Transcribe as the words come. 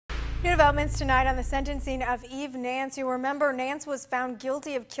New developments tonight on the sentencing of Eve Nance. You remember Nance was found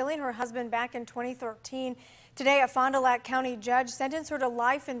guilty of killing her husband back in 2013. Today, a Fond du Lac County judge sentenced her to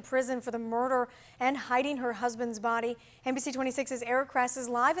life in prison for the murder and hiding her husband's body. NBC 26's Eric Kress is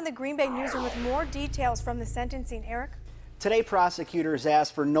live in the Green Bay newsroom with more details from the sentencing. Eric? Today, prosecutors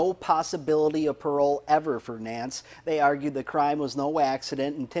asked for no possibility of parole ever for Nance. They argued the crime was no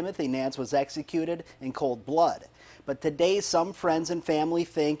accident and Timothy Nance was executed in cold blood. But today, some friends and family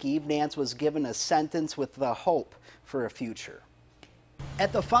think Eve Nance was given a sentence with the hope for a future.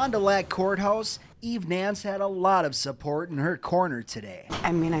 At the Fond du Lac courthouse, Eve Nance had a lot of support in her corner today.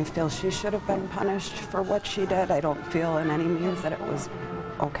 I mean, I feel she should have been punished for what she did. I don't feel in any means that it was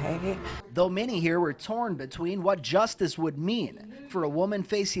okay. Though many here were torn between what justice would mean for a woman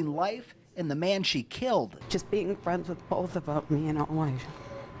facing life and the man she killed. Just being friends with both of them, you know,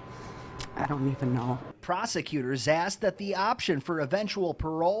 I don't even know. Prosecutors asked that the option for eventual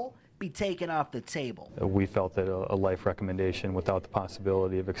parole be taken off the table. We felt that a life recommendation without the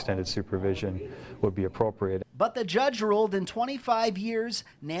possibility of extended supervision would be appropriate. But the judge ruled in 25 years,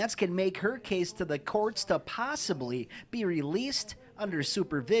 Nance can make her case to the courts to possibly be released under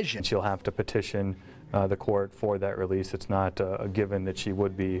supervision. She'll have to petition the court for that release. It's not a given that she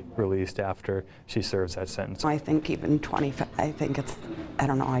would be released after she serves that sentence. I think even 25, I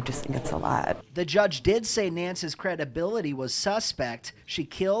don't know, I just think it's a lot. The judge did say Nance's credibility was suspect. She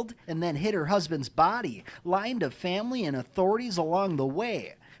killed and then hid her husband's body, lying to family and authorities along the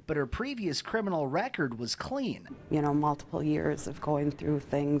way. But her previous criminal record was clean. You know, multiple years of going through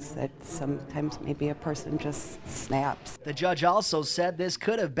things that sometimes maybe a person just snaps. The judge also said this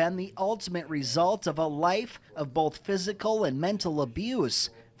could have been the ultimate result of a life of both physical and mental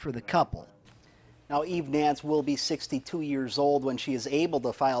abuse for the couple. Now, Eve Nance will be 62 years old when she is able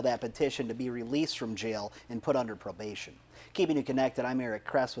to file that petition to be released from jail and put under probation. Keeping you connected, I'm Eric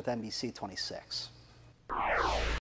Kress with NBC 26.